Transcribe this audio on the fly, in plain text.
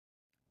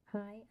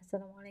Hi,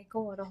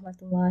 Assalamualaikum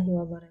warahmatullahi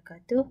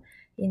wabarakatuh.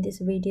 In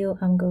this video,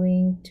 I'm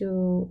going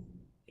to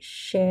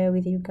share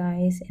with you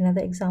guys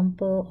another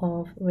example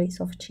of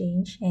rates of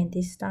change, and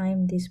this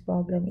time this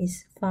problem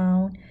is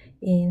found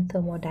in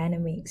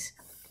thermodynamics.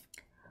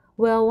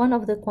 Well, one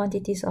of the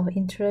quantities of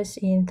interest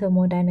in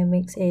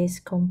thermodynamics is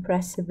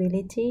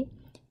compressibility.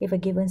 If a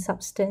given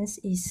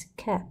substance is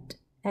kept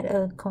at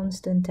a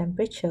constant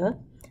temperature,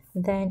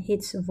 then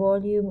its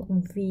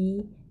volume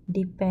V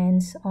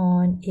depends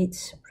on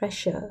its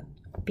pressure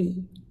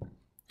P.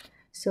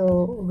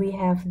 So we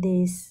have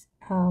this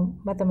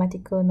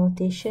mathematical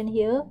notation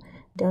here.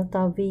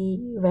 Delta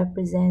V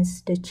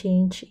represents the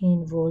change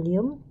in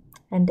volume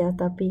and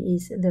delta P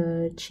is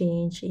the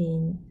change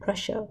in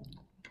pressure.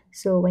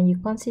 So when you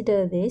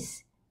consider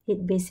this,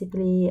 it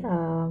basically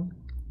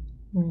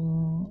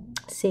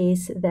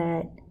says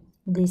that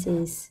this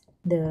is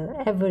the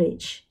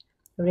average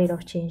rate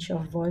of change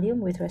of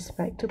volume with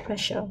respect to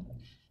pressure.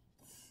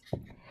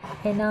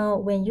 And now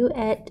when you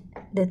add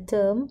the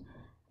term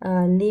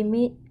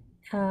limit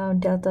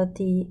delta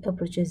T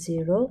approaches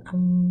 0,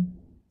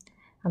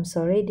 I'm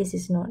sorry, this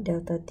is not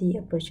delta T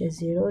approaches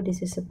 0,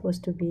 this is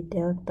supposed to be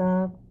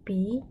delta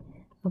P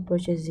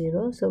approaches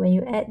 0. So when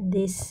you add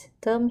this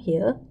term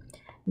here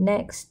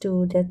next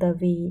to delta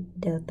V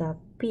delta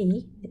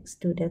P,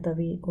 next to delta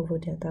V over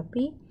delta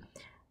P,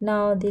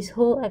 now this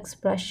whole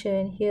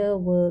expression here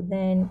will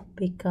then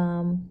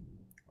become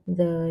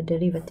the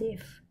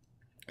derivative.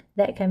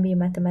 That can be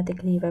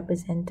mathematically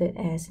represented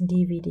as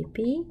dV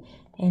dP,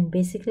 and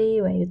basically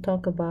when you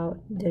talk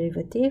about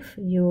derivative,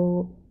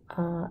 you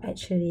are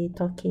actually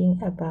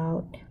talking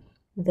about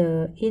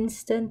the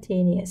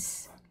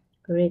instantaneous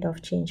rate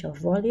of change of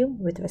volume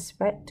with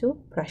respect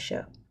to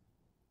pressure.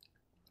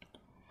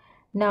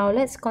 Now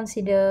let's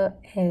consider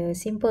a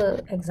simple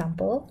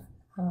example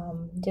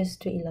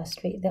just to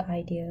illustrate the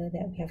idea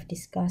that we have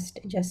discussed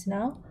just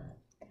now.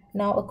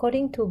 Now,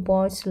 according to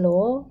Boyle's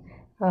law,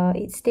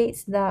 it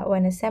states that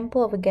when a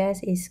sample of a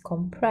gas is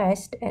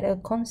compressed at a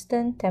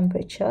constant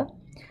temperature,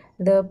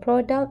 the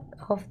product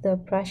of the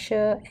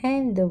pressure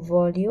and the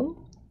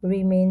volume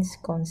remains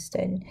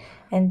constant.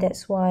 And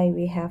that's why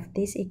we have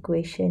this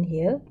equation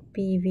here.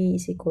 PV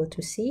is equal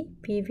to C.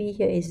 PV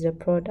here is the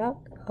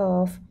product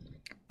of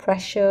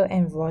pressure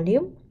and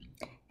volume.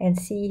 And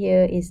C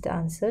here is the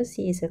answer.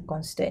 C is a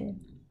constant.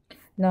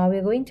 Now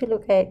we're going to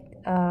look at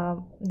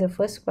the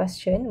first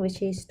question,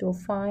 which is to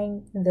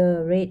find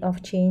the rate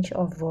of change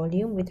of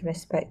volume with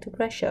respect to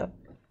pressure.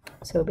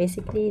 So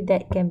basically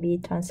that can be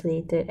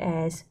translated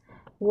as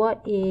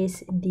what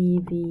is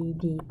dV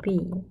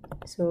dP.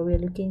 So we're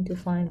looking to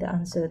find the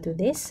answer to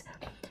this.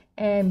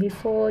 And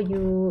before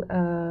you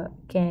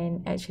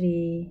can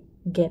actually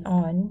get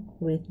on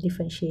with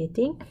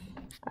differentiating,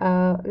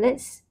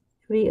 let's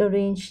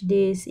rearrange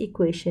this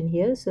equation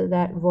here so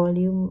that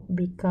volume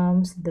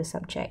becomes the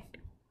subject.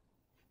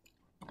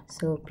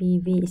 So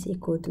PV is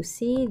equal to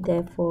C,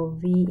 therefore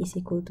V is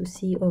equal to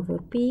C over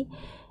P,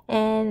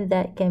 and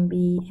that can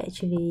be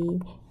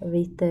actually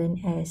written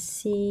as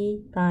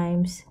C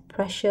times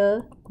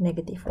pressure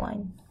negative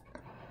 1.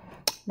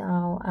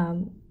 Now,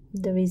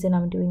 the reason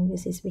I'm doing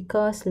this is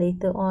because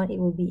later on it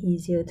will be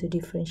easier to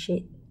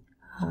differentiate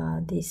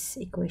this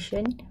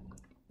equation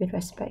with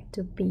respect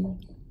to P.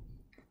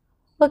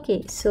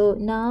 Okay, so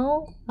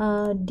now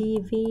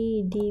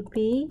dV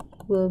dP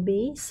will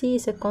be, C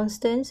is a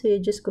constant, so you're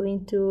just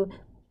going to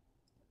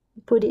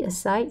put it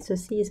aside, so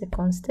C is a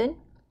constant.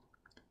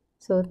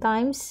 So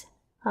times,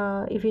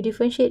 if you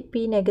differentiate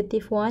P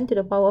negative 1 to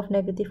the power of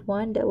negative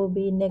 1, that will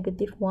be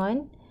negative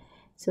 1.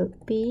 So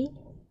P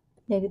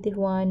negative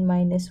 1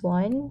 minus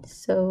 1,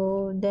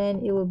 so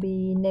then it will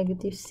be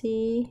negative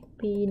C,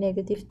 P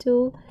negative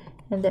 2,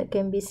 and that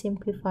can be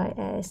simplified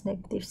as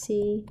negative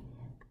C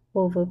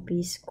over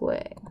P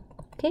squared.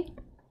 Okay,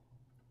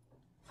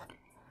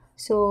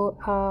 so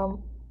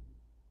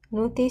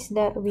notice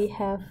that we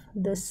have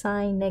the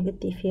sign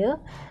negative here.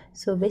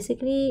 So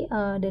basically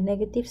the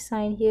negative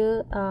sign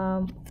here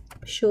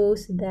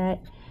shows that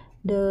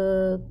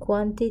the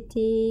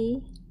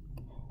quantity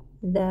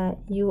that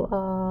you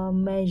are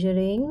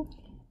measuring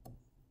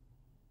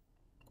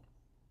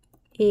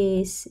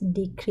is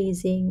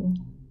decreasing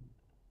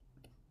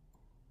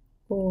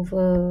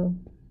over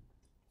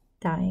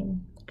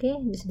time. Okay,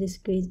 this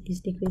decrease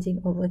is decreasing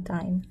over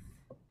time.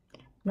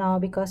 Now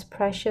because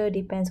pressure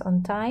depends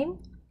on time,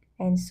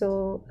 and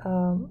so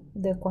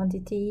the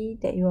quantity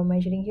that you are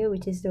measuring here,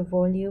 which is the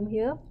volume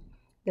here,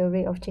 the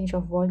rate of change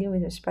of volume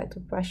with respect to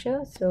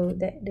pressure, so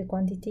that the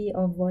quantity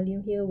of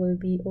volume here will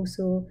be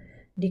also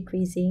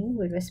decreasing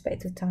with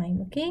respect to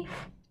time. Okay,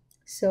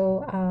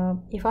 so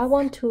if I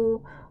want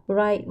to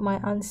write my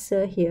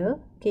answer here,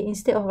 okay,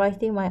 instead of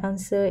writing my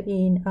answer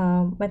in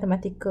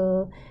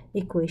mathematical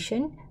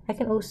equation, I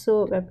can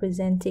also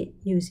represent it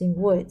using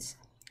words.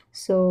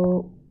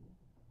 So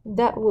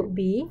that would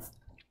be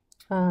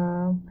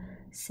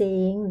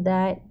saying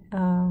that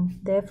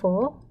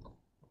therefore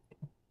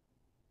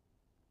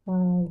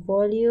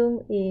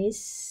volume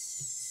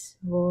is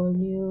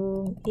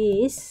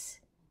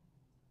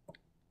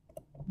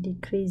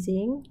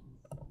decreasing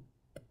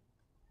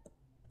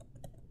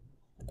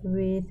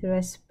with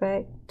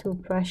respect to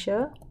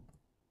pressure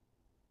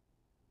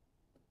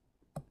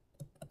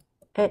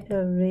at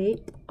a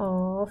rate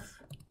of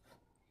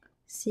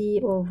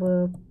C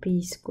over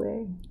P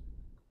squared.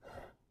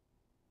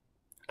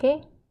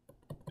 Okay.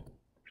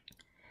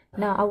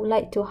 Now I would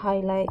like to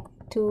highlight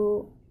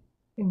two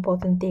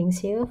important things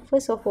here.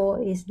 First of all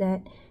is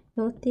that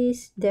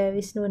notice there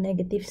is no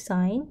negative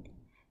sign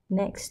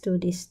next to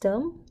this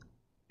term.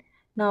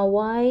 Now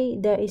why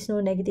there is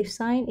no negative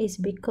sign is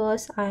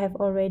because I have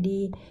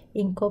already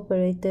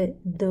incorporated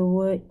the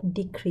word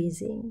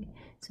decreasing.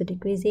 So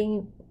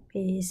decreasing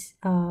is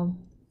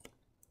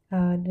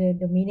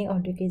the meaning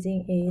of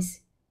decreasing is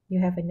you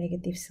have a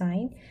negative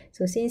sign.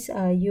 So since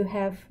you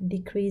have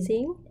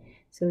decreasing,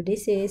 so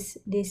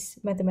this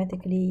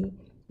mathematically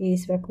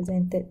is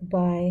represented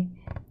by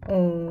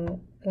a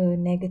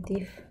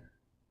negative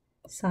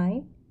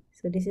sign.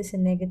 So this is a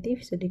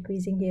negative, so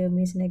decreasing here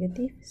means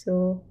negative,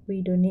 so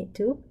we don't need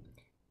to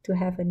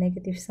have a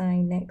negative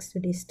sign next to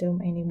this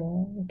term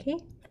anymore. Okay,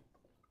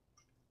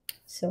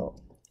 so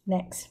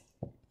next,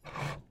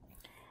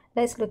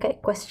 let's look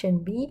at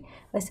question B.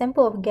 A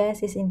sample of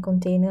gas is in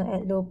container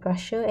at low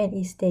pressure and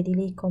is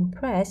steadily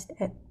compressed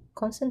at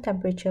constant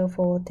temperature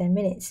for 10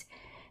 minutes.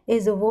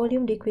 Is the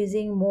volume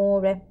decreasing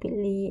more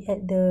rapidly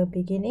at the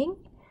beginning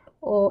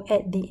or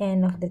at the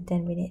end of the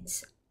 10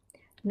 minutes?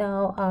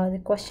 Now, the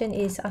question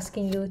is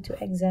asking you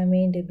to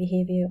examine the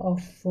behavior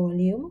of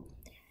volume.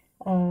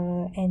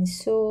 And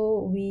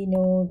so we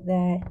know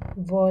that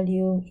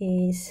volume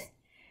is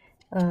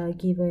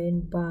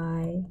given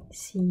by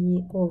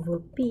C over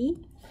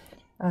P.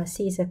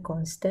 C is a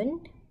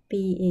constant,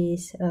 P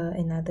is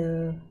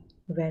another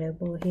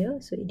variable here,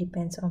 so it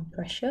depends on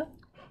pressure.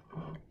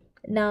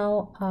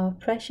 Now,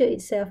 pressure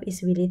itself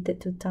is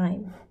related to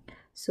time.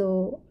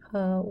 So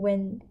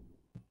when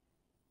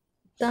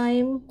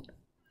time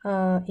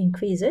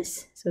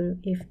increases, so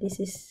if this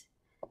is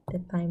the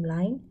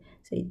timeline,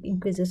 so it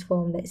increases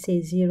from, let's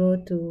say,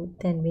 0 to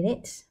 10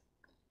 minutes.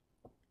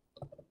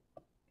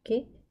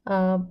 Okay,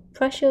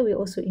 pressure will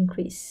also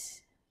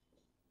increase.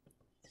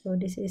 So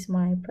this is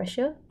my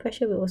pressure.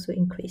 Pressure will also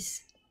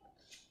increase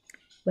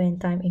when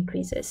time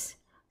increases.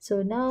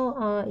 So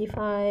now if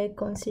I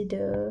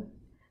consider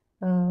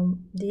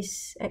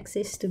this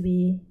axis to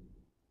be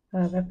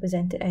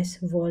represented as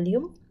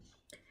volume,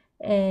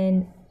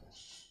 and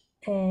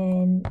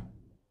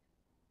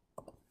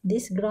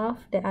this graph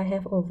that I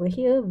have over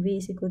here, V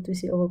is equal to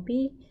C over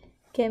P,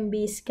 can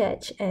be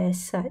sketched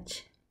as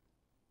such.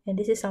 And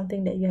this is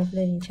something that you have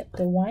learned in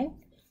chapter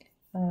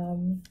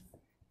 1.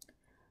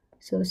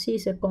 So C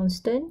is a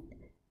constant,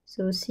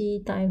 so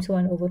C times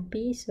 1 over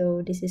P,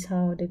 so this is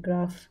how the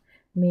graph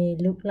may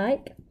look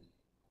like.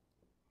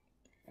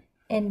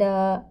 And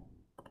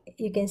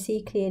you can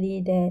see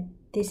clearly that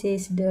this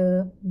is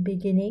the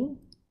beginning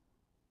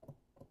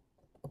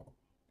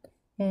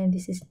and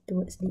this is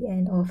towards the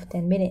end of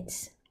 10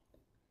 minutes.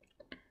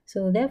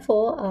 So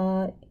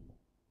therefore,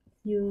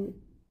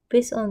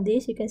 based on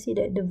this, you can see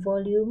that the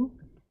volume,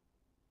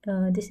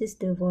 this is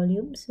the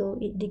volume, so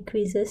it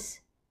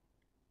decreases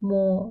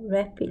more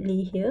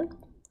rapidly here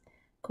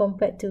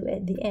compared to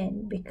at the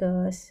end,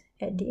 because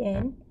at the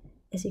end,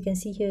 as you can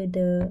see here,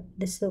 the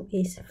slope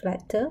is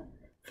flatter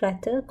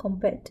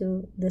compared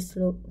to the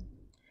slope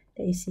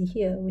that you see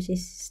here, which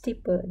is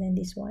steeper than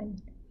this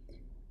one.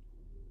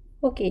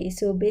 Okay,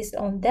 so based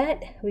on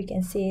that, we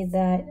can say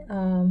that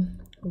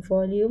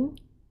volume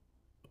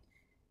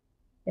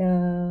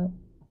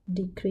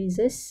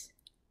decreases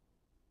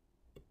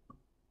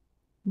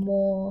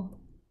more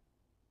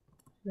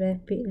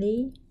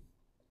rapidly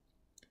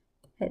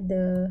at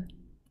the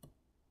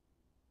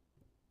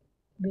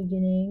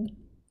beginning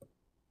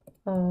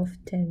of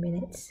 10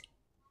 minutes.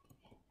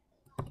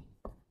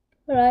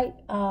 Alright,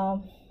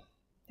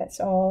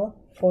 that's all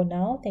for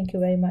now. Thank you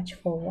very much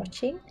for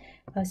watching.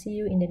 I'll see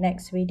you in the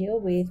next video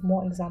with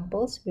more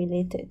examples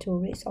related to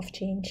rates of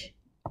change.